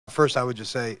First, I would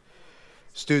just say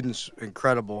students,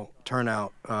 incredible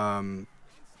turnout. You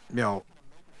know,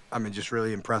 I mean, just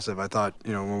really impressive. I thought,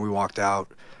 you know, when we walked out,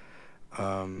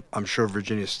 I'm sure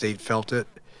Virginia State felt it.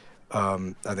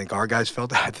 I think our guys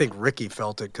felt it. I think Ricky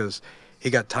felt it because he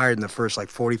got tired in the first like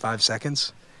 45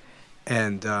 seconds.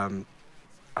 And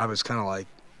I was kind of like,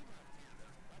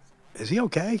 is he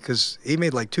okay? Because he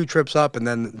made like 2 trips up, and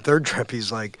then the third trip he's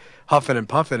like huffing and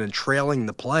puffing and trailing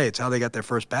the play. It's how they got their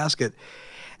first basket.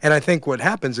 And I think what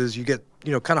happens is you get,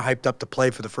 you know, kind of hyped up to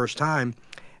play for the first time,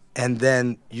 and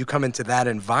then you come into that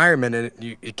environment,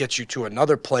 and it gets you to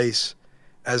another place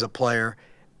as a player.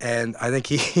 And I think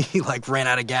he like ran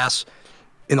out of gas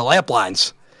in the lamp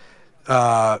lines.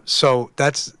 So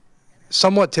that's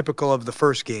somewhat typical of the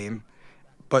first game,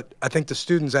 but I think the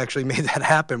students actually made that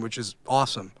happen, which is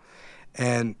awesome.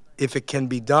 And if it can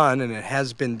be done, and it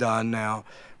has been done now,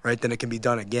 right, then it can be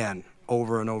done again,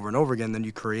 over and over and over again. Then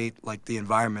you create like the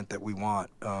environment that we want.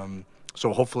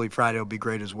 So hopefully Friday will be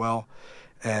great as well,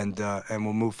 and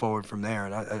we'll move forward from there.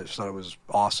 And I just thought it was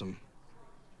awesome.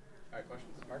 All right,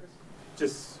 questions, Marcus?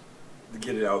 Just to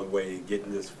get it out of the way,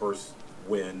 getting this first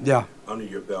win under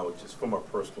your belt, just from a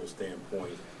personal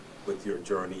standpoint, with your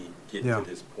journey getting to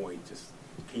this point, just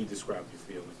can you describe your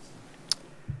feelings?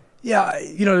 Yeah,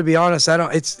 you know, to be honest, I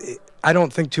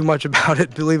don't think too much about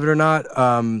it, believe it or not.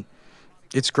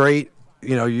 It's great.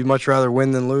 You know, you'd much rather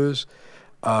win than lose.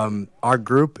 Our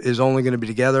group is only going to be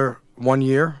together 1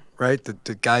 year, right?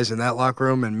 The guys in that locker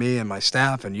room and me and my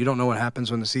staff, and you don't know what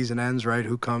happens when the season ends, right?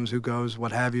 Who comes, who goes,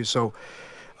 what have you. So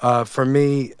for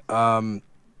me,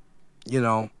 you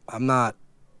know,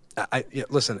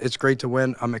 listen, it's great to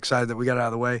win. I'm excited that we got it out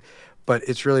of the way, but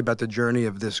it's really about the journey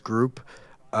of this group.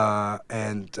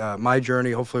 And my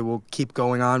journey hopefully will keep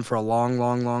going on for a long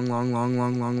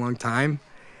time,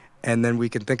 and then we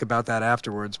can think about that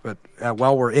afterwards. But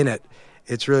while we're in it,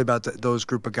 it's really about those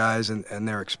group of guys and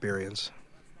their experience.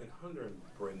 And Hunter and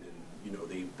Brendan, you know,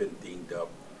 they've been dinged up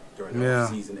during the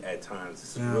season at times.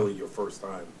 This is really your first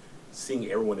time seeing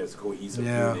everyone as a cohesive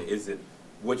unit. Is it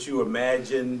what you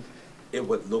imagine it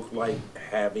would look like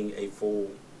having a full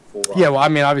roster? Yeah, well, I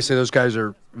mean, obviously those guys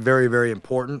are very, very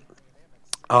important.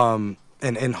 And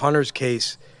in Hunter's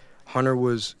case, Hunter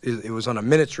was on a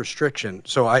minutes restriction.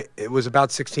 So it was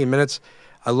about 16 minutes.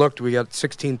 I looked, we got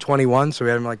 16:21, so we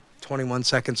had him like 21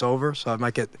 seconds over. So I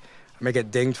might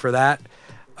get dinged for that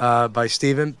by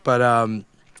Steven. But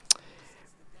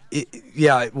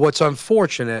yeah, what's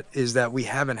unfortunate is that we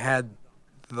haven't had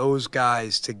those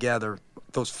guys together,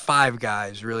 those 5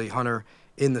 guys really, Hunter,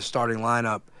 in the starting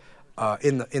lineup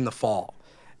in the fall.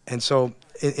 And so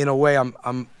in a way,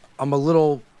 I'm a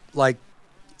little like,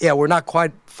 yeah, we're not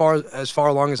quite as far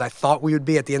along as I thought we would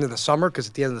be at the end of the summer, because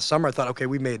at the end of the summer I thought, okay,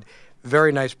 we made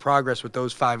very nice progress with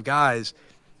those 5 guys,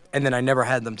 and then I never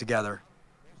had them together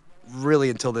really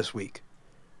until this week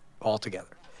all together.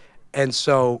 And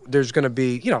so there's going to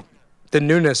be, you know, the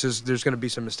newness is there's going to be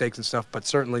some mistakes and stuff, but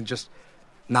certainly just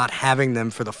not having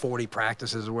them for the 40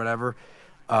 practices or whatever,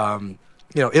 you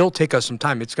know, it'll take us some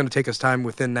time. It's going to take us time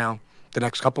within now the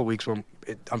next couple of weeks when,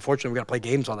 unfortunately, we got to play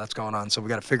games while that's going on. So we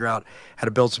got to figure out how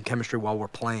to build some chemistry while we're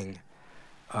playing.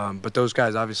 But those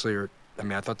guys obviously are, I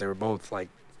mean, I thought they were both like,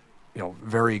 you know,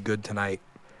 very good tonight.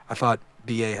 I thought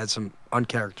BA had some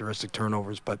uncharacteristic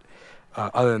turnovers, but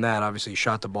other than that, obviously he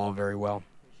shot the ball very well.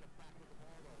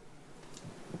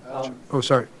 Oh,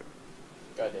 sorry.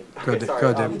 Go ahead, Dave.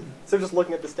 Go ahead, Dave. So just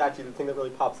looking at the stat sheet, the thing that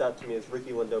really pops out to me is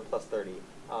Ricky Lindo plus 30.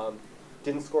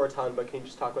 Didn't score a ton, but can you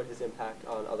just talk about his impact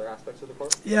on other aspects of the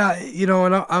court? Yeah, you know,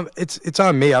 and it's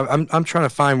on me. I'm trying to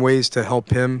find ways to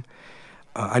help him.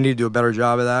 I need to do a better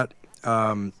job of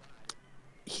that.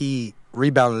 He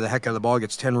rebounded the heck out of the ball.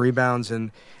 Gets 10 rebounds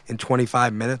in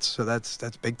 25 minutes, so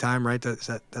that's big time, right?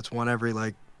 That's one every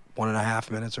like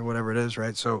 1.5 minutes or whatever it is,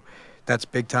 right? So that's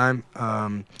big time.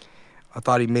 I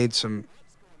thought he made some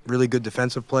really good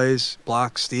defensive plays,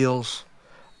 blocks, steals.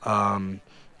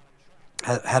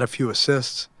 Had a few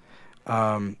assists.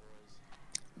 Got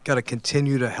to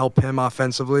continue to help him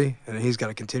offensively, and he's got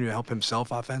to continue to help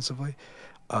himself offensively.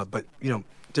 But, you know,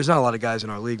 there's not a lot of guys in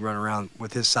our league running around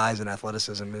with his size and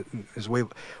athleticism. His way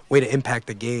to impact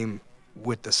the game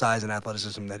with the size and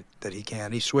athleticism that he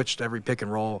can. He switched every pick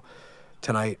and roll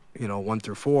tonight, you know, 1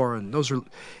 through 4. And those are, you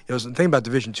know, the thing about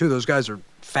Division II, those guys are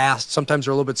fast. Sometimes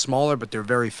they're a little bit smaller, but they're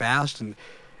very fast. And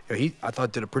you know, I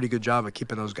thought, did a pretty good job of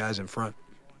keeping those guys in front.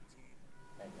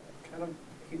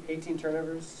 18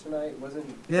 turnovers tonight. It was a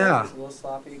little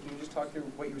sloppy. Can you just talk through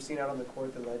what you were seeing out on the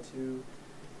court that led to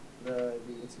the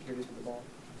insecurities with the ball?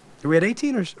 We had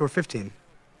 18 or 15?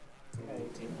 Yeah,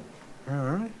 18. All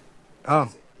right.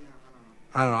 Oh.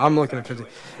 I don't know. I'm looking at 50.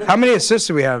 How many assists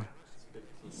do we have?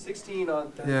 16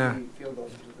 on 30 field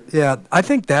goals. Yeah, I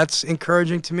think that's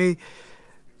encouraging to me.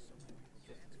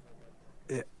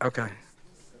 Yeah, okay.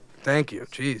 Thank you.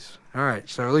 Jeez. All right.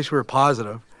 So at least we were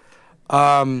positive.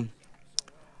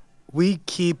 We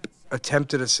keep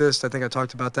attempted assists. I think I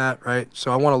talked about that, right?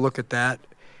 So I want to look at that.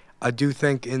 I do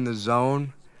think in the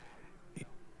zone,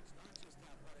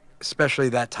 especially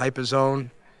that type of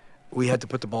zone, we had to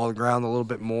put the ball on the ground a little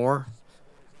bit more.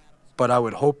 But I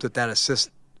would hope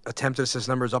that attempted assist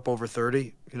number is up over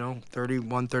 30,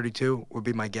 31, 32 would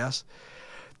be my guess.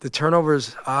 The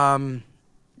turnovers,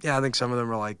 yeah, I think some of them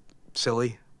are like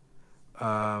silly.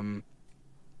 And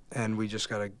we just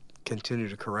got to continue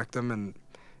to correct them. And,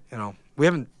 we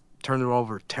haven't turned it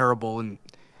over terrible in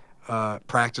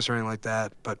practice or anything like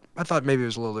that. But I thought maybe it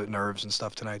was a little bit nerves and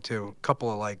stuff tonight, too. A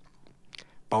couple of, like,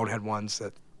 bonehead ones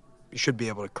that you should be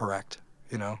able to correct,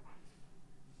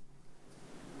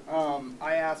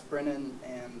 I asked Brennan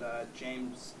and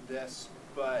James this,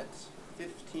 but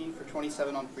 15 for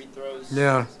 27 on free throws.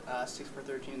 Yeah. 6 for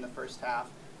 13 in the first half.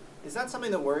 Is that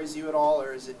something that worries you at all,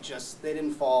 or is it just they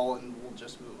didn't fall and we'll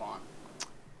just move on?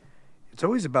 It's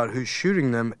always about who's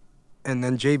shooting them, and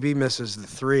then JB misses the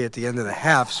 3 at the end of the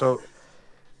half, so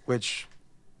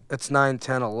that's 9,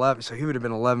 10, 11. So he would have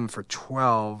been 11 for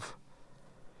 12.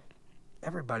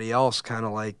 Everybody else kind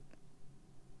of like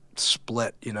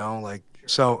split,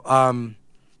 So, I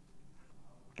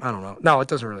don't know. No, it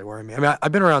doesn't really worry me. I mean,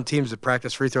 I've been around teams that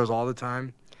practice free throws all the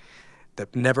time,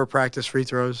 that never practice free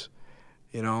throws.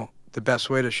 The best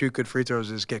way to shoot good free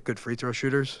throws is get good free throw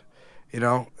shooters,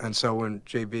 And so when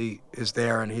JB is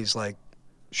there and he's, like,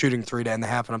 shooting 3 to end the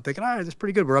half, and I'm thinking, all right, that's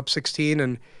pretty good. We're up 16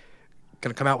 and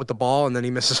going to come out with the ball, and then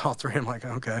he misses all 3. I'm like,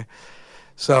 okay.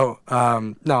 So,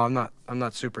 no, I'm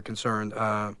not super concerned.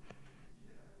 I'm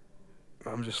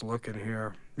just looking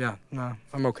here. Yeah, no,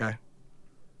 I'm okay.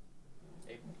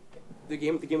 The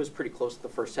game was pretty close in the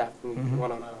first half. We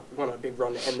went on a big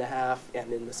run to end the half,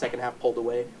 and in the second half pulled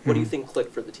away. What do you think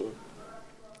clicked for the team?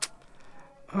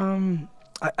 I'm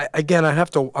gonna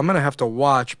have to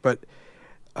watch, but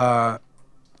I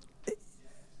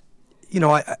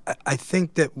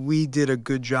think that we did a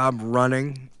good job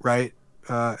running, right,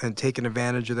 and taking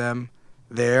advantage of them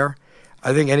there.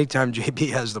 I think anytime JB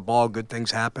has the ball, good things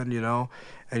happen, and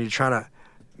you're trying to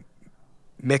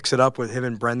mix it up with him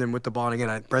and Brendan with the ball. And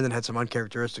again, Brendan had some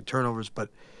uncharacteristic turnovers, but,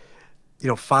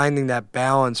 finding that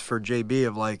balance for JB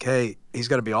of like, hey, he's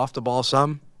got to be off the ball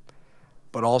some,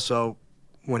 but also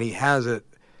when he has it,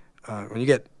 when you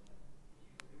get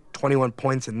 21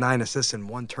 points and 9 assists and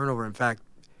 1 turnover, in fact,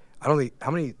 he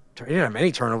didn't have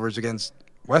many turnovers against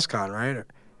WestCon, right?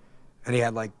 And he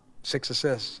had like 6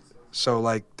 assists. So,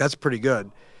 like, that's pretty good.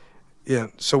 Yeah,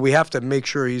 so we have to make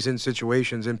sure he's in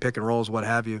situations, in pick and rolls, what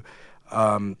have you.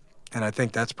 And I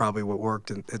think that's probably what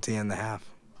worked at the end of the half.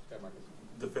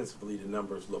 Defensively, the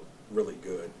numbers look really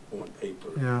good on paper.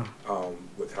 Yeah.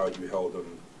 With how you held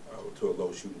them to a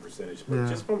low shooting percentage. But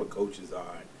just from a coach's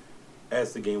eye,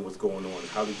 as the game was going on,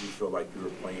 how did you feel like you were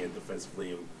playing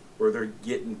defensively, and were they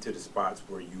getting to the spots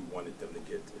where you wanted them to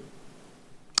get to?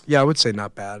 Yeah, I would say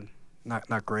not bad.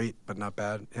 Not great, but not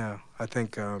bad. Yeah, I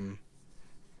think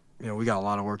we got a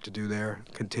lot of work to do there,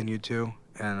 continue to,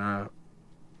 and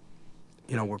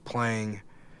we're playing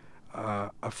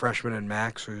a freshman in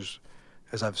Max, who's,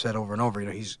 as I've said over and over,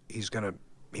 he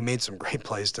made some great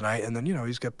plays tonight, and then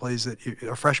he's got plays that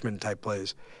are freshman type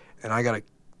plays, and I got to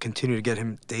continue to get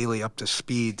him daily up to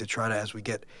speed to try to, as we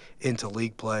get into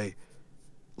league play,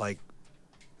 like,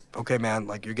 okay, man,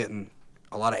 like you're getting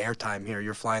a lot of airtime here.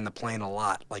 You're flying the plane a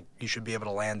lot. Like, you should be able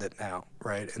to land it now,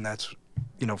 right? And that's,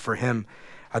 for him,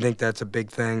 I think that's a big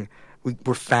thing.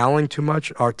 We're fouling too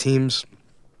much. Our teams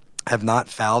have not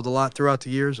fouled a lot throughout the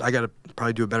years. I got to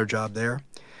probably do a better job there.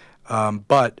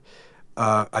 But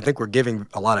I think we're giving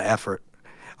a lot of effort.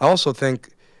 I also think,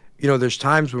 there's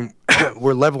times when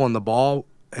we're leveling the ball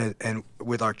and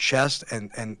with our chest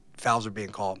and fouls are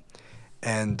being called.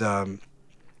 And,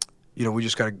 we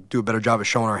just got to do a better job of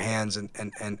showing our hands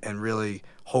and really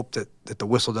hope that the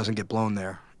whistle doesn't get blown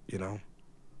there,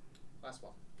 Last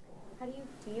ball. How do you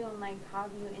feel, like, how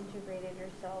have you integrated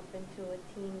yourself into a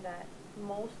team that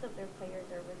most of their players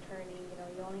are returning?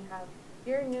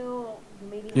 You're new,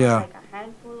 maybe have like a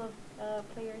handful of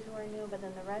players who are new, but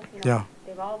then the rest,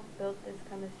 they've all built this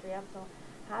chemistry up. So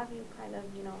how have you kind of,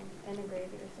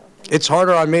 integrated yourself? It's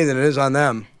harder on me than it is on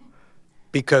them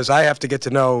because I have to get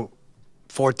to know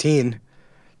 14.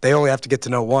 They only have to get to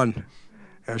know 1.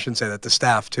 I shouldn't say that, the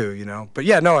staff too, But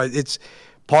yeah, no, it's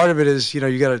part of it is, you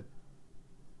got to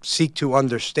seek to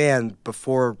understand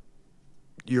before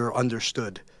you're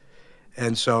understood.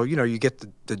 And so, you know, you get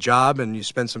the job and you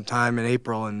spend some time in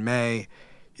April and May,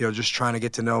 you know, just trying to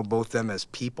get to know both them as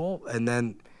people and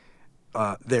then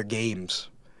their games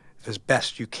as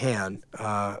best you can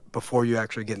before you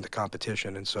actually get into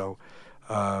competition. And so,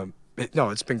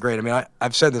 it's been great. I mean,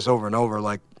 I've said this over and over,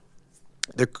 like,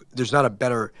 there's not a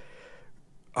better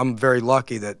 – I'm very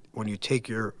lucky that when you take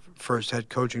your first head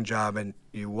coaching job and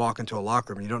you walk into a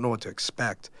locker room, you don't know what to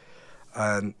expect.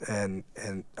 And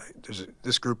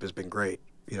this group has been great,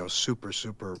 you know, super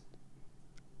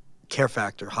care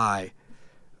factor high,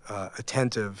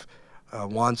 attentive,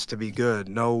 wants to be good,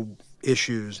 no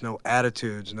issues, no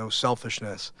attitudes, no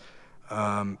selfishness,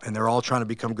 and they're all trying to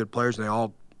become good players, and they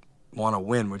all want to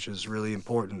win, which is really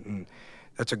important, and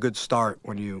that's a good start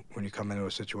when you come into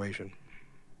a situation.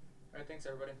 All right, thanks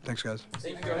everybody. Thanks, guys.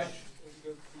 Thank you, Josh.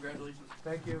 Congratulations.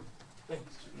 Thank you. Thanks.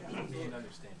 Yeah,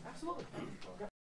 absolutely.